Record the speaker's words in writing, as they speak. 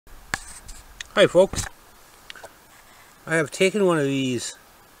Hi folks, I have taken one of these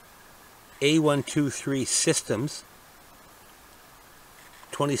A123 systems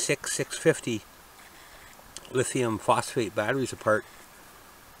 26650 lithium phosphate batteries apart.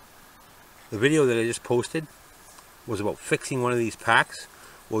 The video that I just posted was about fixing one of these packs.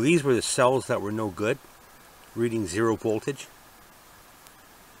 Well, these were the cells that were no good, reading 0 voltage.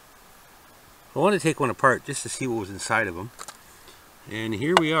 I wanted to take one apart just to see what was inside of them, and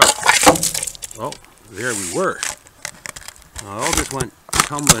here we are. Well, there we were. All just went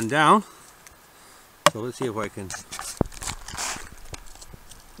tumbling down. So let's see if I can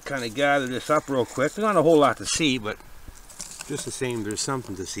kind of gather this up real quick. There's not a whole lot to see, but just the same, there's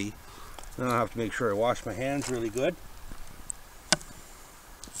something to see. Then I'll have to make sure I wash my hands really good.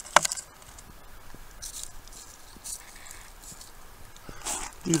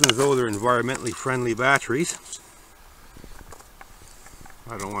 Even though they're environmentally friendly batteries,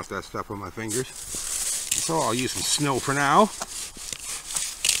 I don't want that stuff on my fingers. So I'll use some snow for now.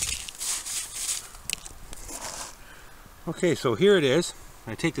 Okay, so here it is.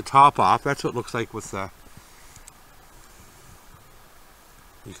 I take the top off. That's what it looks like with the...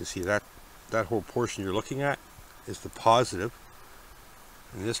 You can see that whole portion you're looking at is the positive,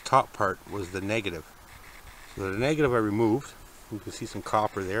 and this top part was the negative. So the negative I removed. You can see some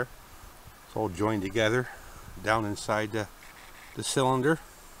copper there. It's all joined together down inside the cylinder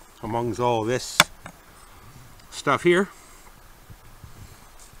amongst all this stuff here.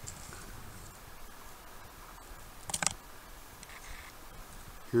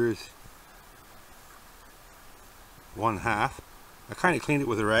 Here's one half. I kind of cleaned it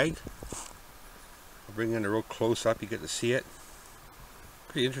with a rag. I'll bring it in a real close up, you get to see it.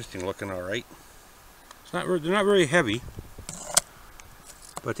 Pretty interesting looking, alright. They're not very heavy,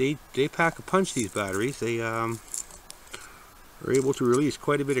 but they pack a punch, these batteries. They are able to release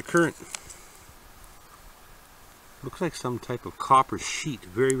quite a bit of current. Looks like some type of copper sheet,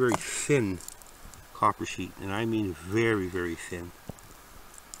 very, very thin copper sheet, and I mean very, very thin.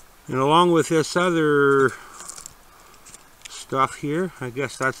 And along with this other stuff here, I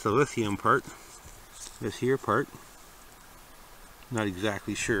guess that's the lithium part, this here part. Not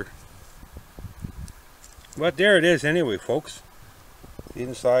exactly sure. But there it is anyway, folks. The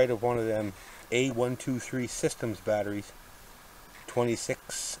inside of one of them A123 systems batteries,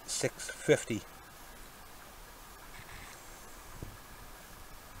 26650.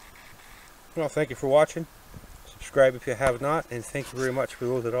 Well, thank you for watching. Subscribe if you have not, and thank you very much for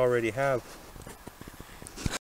those that already have.